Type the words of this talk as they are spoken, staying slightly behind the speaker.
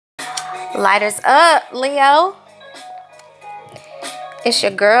Lighters up, Leo. It's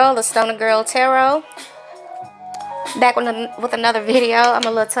your girl, the Stoner Girl Tarot. Back with another video. I'm a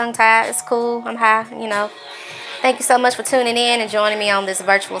little tongue-tied. It's cool. I'm high, you know. Thank you so much for tuning in and joining me on this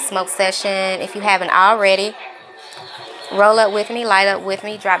virtual smoke session. If you haven't already, roll up with me, light up with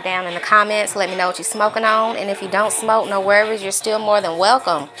me, drop down in the comments. Let me know what you're smoking on. And if you don't smoke, no worries. You're still more than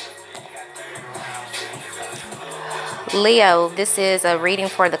welcome. Leo, this is a reading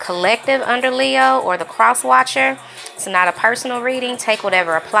for the collective under Leo or the cross watcher. It's not a personal reading. Take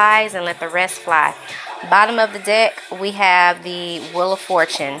whatever applies and let the rest fly. Bottom of the deck, we have the Wheel of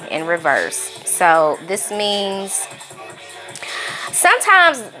Fortune in reverse. So this means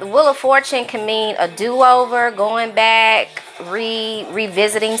sometimes the Wheel of Fortune can mean a do-over, going back,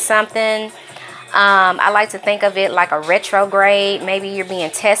 revisiting something. I like to think of it like a retrograde. Maybe you're being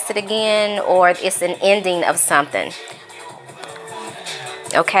tested again, or it's an ending of something.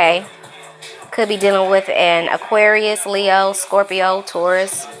 Okay, could be dealing with an Aquarius, Leo, Scorpio,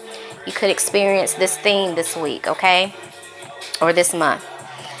 Taurus. You could experience this theme this week, okay, or this month,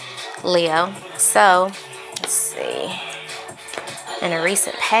 Leo. So let's see. In a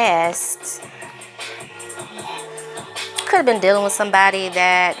recent past, could have been dealing with somebody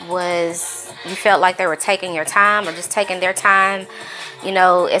that you felt like they were taking your time or just taking their time, you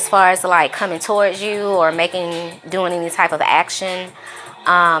know, as far as like coming towards you or doing any type of action.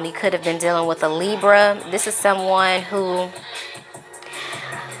 You could have been dealing with a Libra. This is someone who,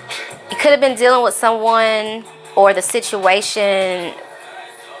 you could have been dealing with someone or the situation.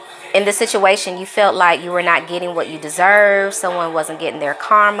 In the situation, you felt like you were not getting what you deserve. Someone wasn't getting their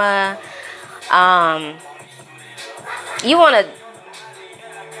karma.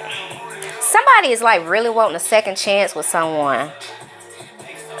 Somebody is like really wanting a second chance with someone.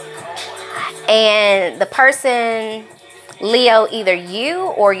 And the person, Leo, either you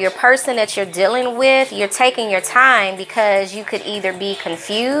or your person that you're dealing with, you're taking your time because you could either be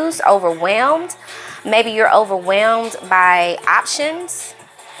confused, overwhelmed. Maybe you're overwhelmed by options,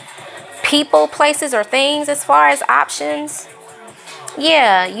 people, places, or things as far as options.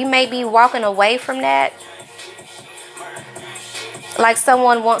 Yeah, you may be walking away from that. Like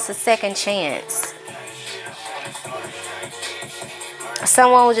someone wants a second chance.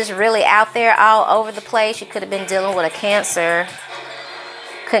 Someone was just really out there all over the place. You could have been dealing with a Cancer.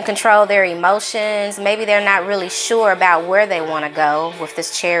 Couldn't control their emotions. Maybe they're not really sure about where they want to go with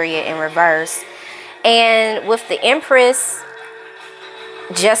this Chariot in reverse. And with the Empress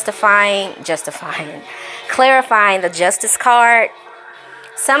clarifying the Justice card.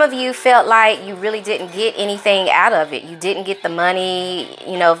 Some of you felt like you really didn't get anything out of it. You didn't get the money,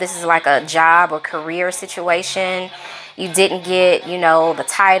 you know, if this is like a job or career situation. You didn't get, you know, the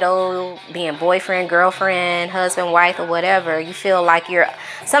title, being boyfriend, girlfriend, husband, wife, or whatever. You feel like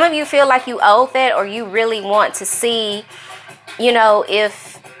some of you feel like you owed that, or you really want to see, you know,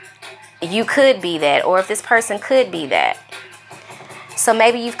 if you could be that, or if this person could be that. So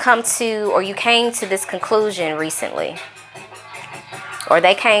maybe you came to this conclusion recently, or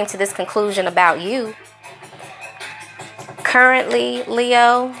they came to this conclusion about you. Currently,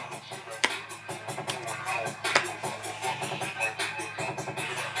 Leo,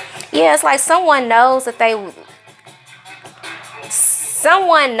 yeah, it's like someone knows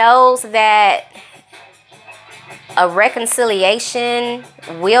that a reconciliation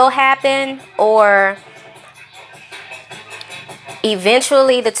will happen, or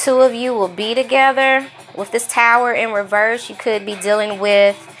eventually the two of you will be together. With this Tower in reverse, you could be dealing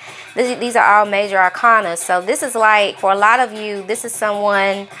with, these are all major arcana. So this is like, for a lot of you, this is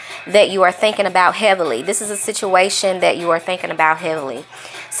someone that you are thinking about heavily. This is a situation that you are thinking about heavily.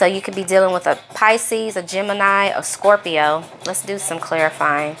 So you could be dealing with a Pisces, a Gemini, a Scorpio. Let's do some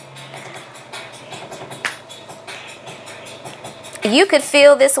clarifying. You could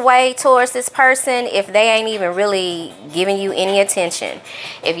feel this way towards this person if they ain't even really giving you any attention.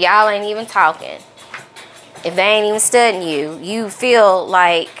 If y'all ain't even talking. If they ain't even studying you. You feel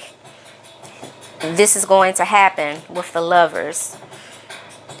like this is going to happen with the Lovers.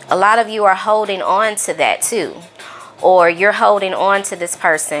 A lot of you are holding on to that too. Or you're holding on to this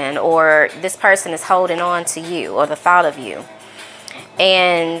person, or this person is holding on to you, or the thought of you.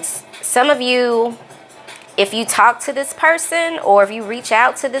 And some of you, if you talk to this person, or if you reach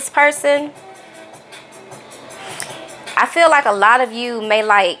out to this person, I feel like a lot of you may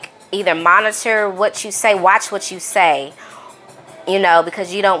like either monitor what you say, watch what you say, you know,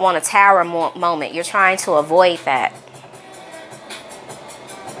 because you don't want a tower moment. You're trying to avoid that.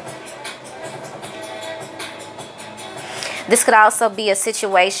 This could also be a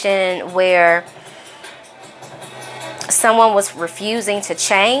situation where someone was refusing to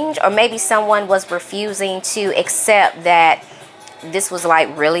change, or maybe someone was refusing to accept that this was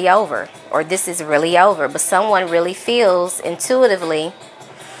like really over, or this is really over. But someone really feels intuitively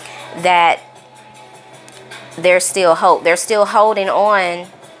that there's still hope. They're still holding on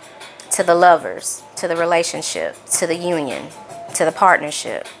to the lovers, to the relationship, to the union, to the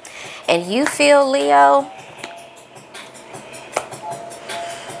partnership. And you feel, Leo,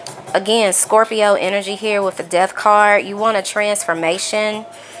 again, Scorpio energy here with the Death card. You want a transformation.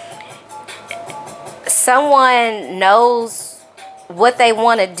 Someone knows what they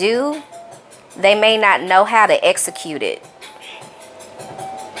want to do. They may not know how to execute it.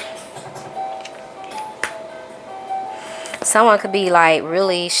 Someone could be like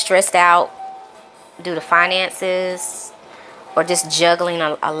really stressed out due to finances, or just juggling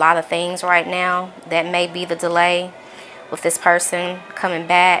a lot of things right now. That may be the delay with this person coming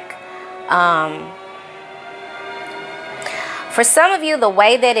back. For some of you, the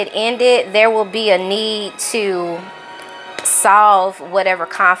way that it ended, there will be a need to solve whatever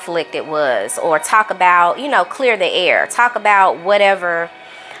conflict it was, or talk about, you know, clear the air, talk about whatever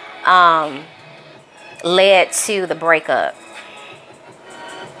led to the breakup.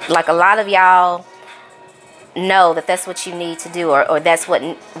 Like, a lot of y'all know that that's what you need to do, or that's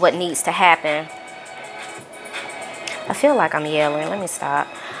what needs to happen. I feel like I'm yelling. Let me stop.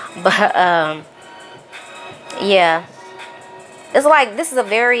 But yeah, it's like this is a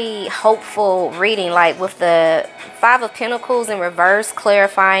very hopeful reading, like with the Five of Pentacles in reverse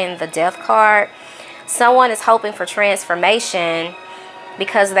clarifying the Death card. Someone is hoping for transformation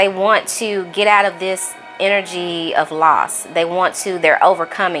because they want to get out of this energy of loss. They're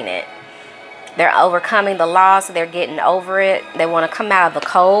overcoming it. They're overcoming the loss. They're getting over it. They want to come out of the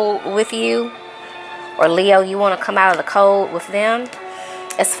cold with you. Or Leo, you want to come out of the cold with them.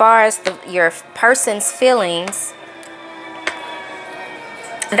 As far as your person's feelings,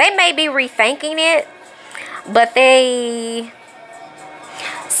 they may be rethinking it, but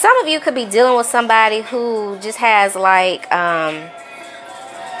some of you could be dealing with somebody who just has like,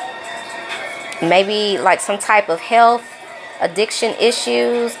 maybe like some type of health, addiction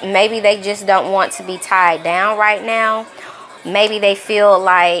issues. Maybe they just don't want to be tied down right now. Maybe they feel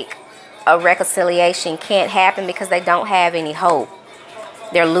like a reconciliation can't happen because they don't have any hope.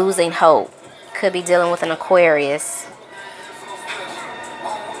 They're losing hope. Could be dealing with an Aquarius.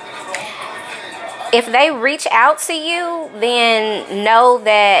 If they reach out to you, then know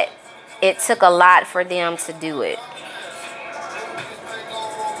that it took a lot for them to do it.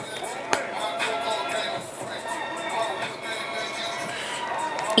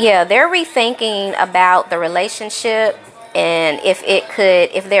 Yeah, they're rethinking about the relationship, and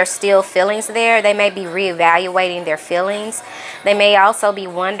if there's still feelings there, they may be reevaluating their feelings. They may also be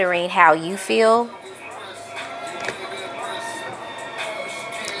wondering how you feel.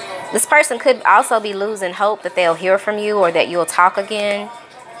 This person could also be losing hope that they'll hear from you or that you'll talk again.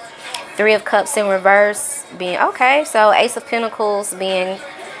 Three of Cups in reverse being, okay, so Ace of Pentacles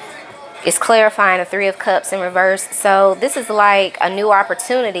is clarifying the Three of Cups in reverse. So this is like a new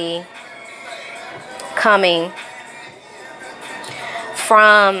opportunity coming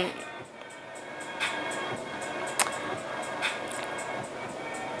from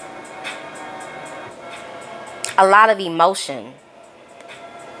a lot of emotion.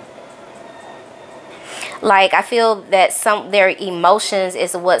 Like, I feel that their emotions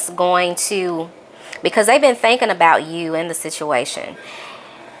is what's going to, because they've been thinking about you and the situation.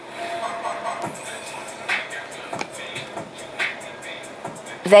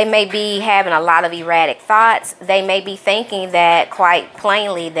 They may be having a lot of erratic thoughts. They may be thinking that, quite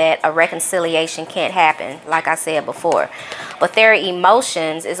plainly, that a reconciliation can't happen, like I said before. But their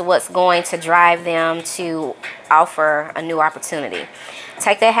emotions is what's going to drive them to offer a new opportunity.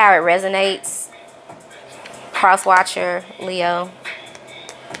 Take that how it resonates, cross watcher, Leo.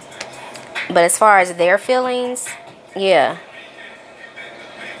 But as far as their feelings, yeah,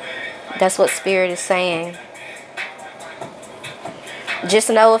 that's what Spirit is saying.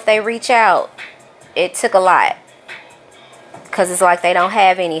 Just know if they reach out, it took a lot. Because it's like they don't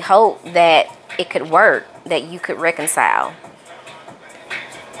have any hope that it could work, that you could reconcile.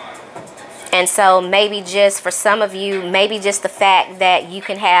 And so maybe just for some of you, maybe just the fact that you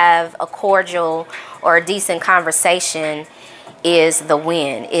can have a cordial or a decent conversation is the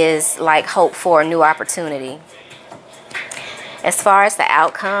win, is like hope for a new opportunity. As far as the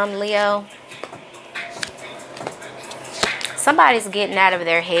outcome, Leo, somebody's getting out of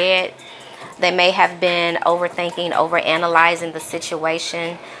their head. They may have been overthinking, overanalyzing the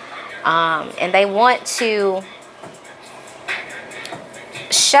situation. And they want to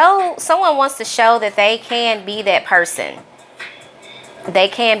Someone wants to show that they can be that person. They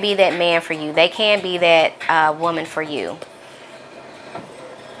can be that man for you. They can be that woman for you.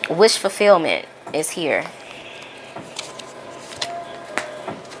 Wish fulfillment is here.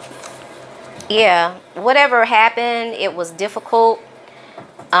 Yeah, whatever happened, it was difficult,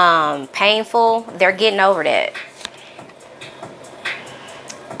 painful. They're getting over that.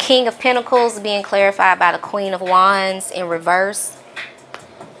 King of Pentacles being clarified by the Queen of Wands in reverse.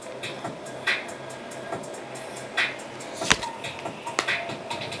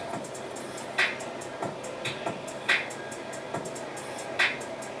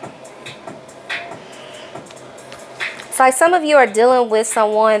 It's like some of you are dealing with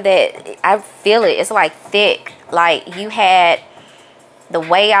someone that, I feel it, it's like thick. Like you had the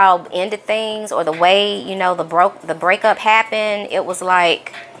way y'all ended things, or the way, you know, the breakup happened. It was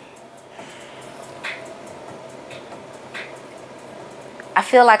like, I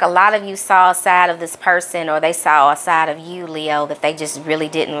feel like a lot of you saw a side of this person, or they saw a side of you, Leo, that they just really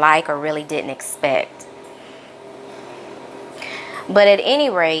didn't like or really didn't expect. But at any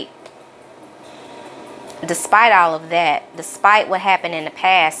rate, despite all of that, despite what happened in the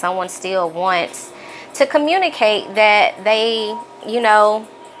past, someone still wants to communicate that they, you know,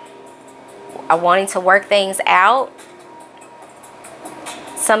 are wanting to work things out.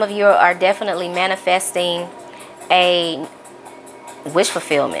 Some of you are definitely manifesting a wish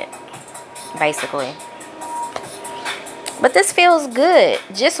fulfillment, basically. But this feels good.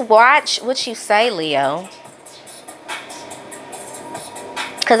 Just watch what you say, Leo.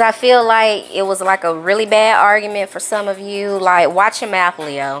 Because I feel like it was like a really bad argument for some of you. Like, watch your mouth,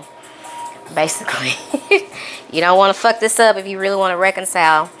 Leo. Basically. You don't want to fuck this up if you really want to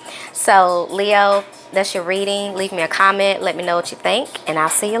reconcile. So, Leo, that's your reading. Leave me a comment. Let me know what you think. And I'll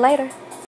see you later.